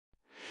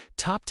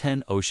Top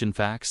 10 ocean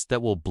facts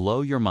that will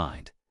blow your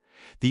mind.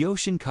 The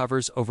ocean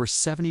covers over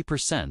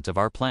 70% of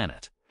our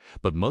planet,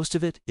 but most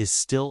of it is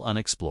still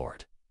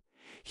unexplored.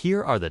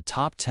 Here are the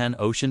top 10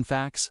 ocean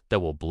facts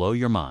that will blow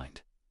your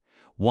mind.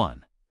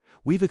 1.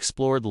 We've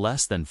explored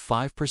less than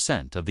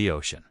 5% of the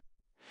ocean.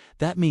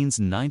 That means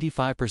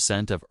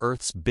 95% of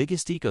Earth's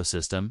biggest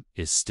ecosystem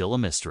is still a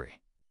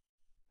mystery.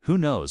 Who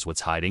knows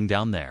what's hiding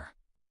down there?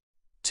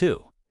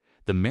 2.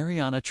 The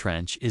Mariana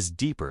Trench is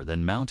deeper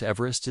than Mount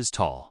Everest is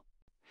tall.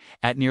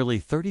 At nearly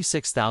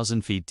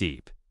 36,000 feet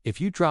deep, if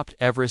you dropped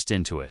Everest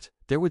into it,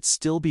 there would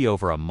still be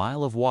over a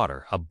mile of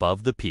water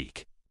above the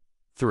peak.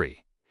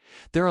 3.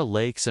 There are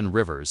lakes and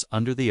rivers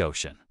under the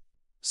ocean.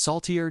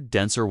 Saltier,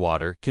 denser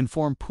water can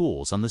form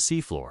pools on the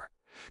seafloor,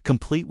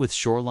 complete with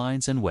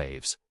shorelines and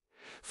waves.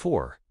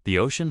 4. The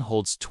ocean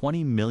holds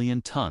 20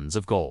 million tons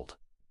of gold,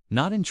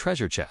 not in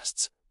treasure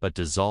chests, but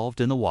dissolved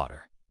in the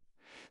water.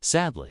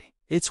 Sadly,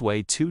 it's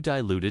way too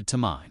diluted to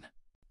mine.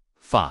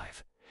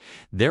 5.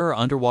 There are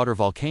underwater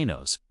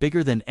volcanoes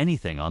bigger than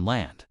anything on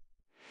land.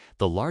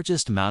 The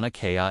largest Mauna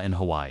Kea in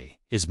Hawaii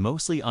is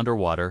mostly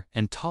underwater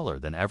and taller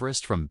than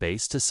Everest from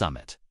base to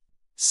summit.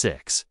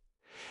 6.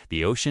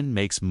 The ocean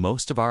makes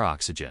most of our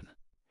oxygen.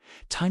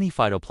 Tiny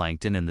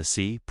phytoplankton in the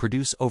sea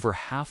produce over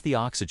half the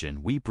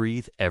oxygen we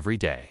breathe every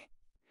day.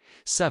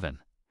 7.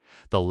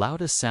 The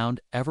loudest sound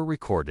ever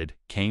recorded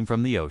came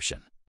from the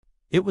ocean.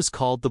 It was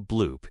called the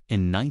bloop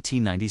in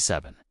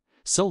 1997,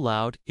 so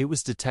loud it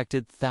was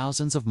detected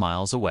thousands of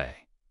miles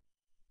away.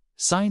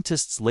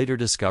 Scientists later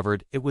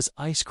discovered it was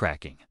ice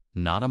cracking,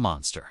 not a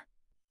monster.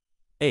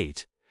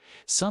 8.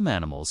 Some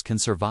animals can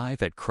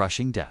survive at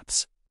crushing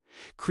depths.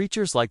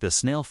 Creatures like the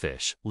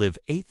snailfish live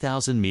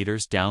 8,000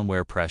 meters down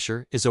where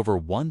pressure is over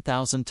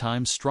 1,000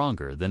 times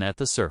stronger than at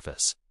the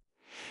surface.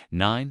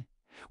 9.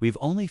 We've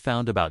only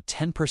found about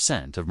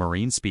 10% of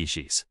marine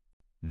species.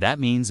 That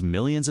means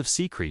millions of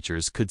sea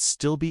creatures could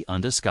still be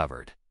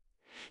undiscovered.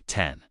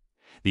 10.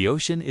 The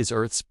ocean is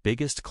Earth's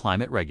biggest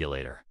climate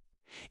regulator.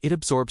 It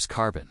absorbs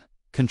carbon,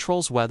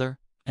 controls weather,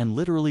 and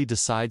literally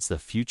decides the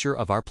future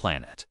of our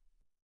planet.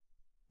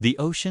 The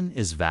ocean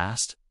is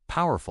vast,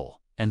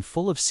 powerful, and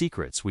full of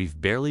secrets we've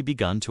barely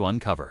begun to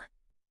uncover.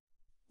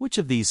 Which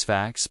of these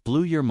facts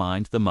blew your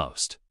mind the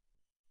most?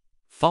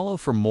 Follow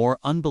for more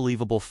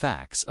unbelievable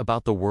facts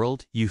about the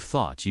world you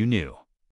thought you knew.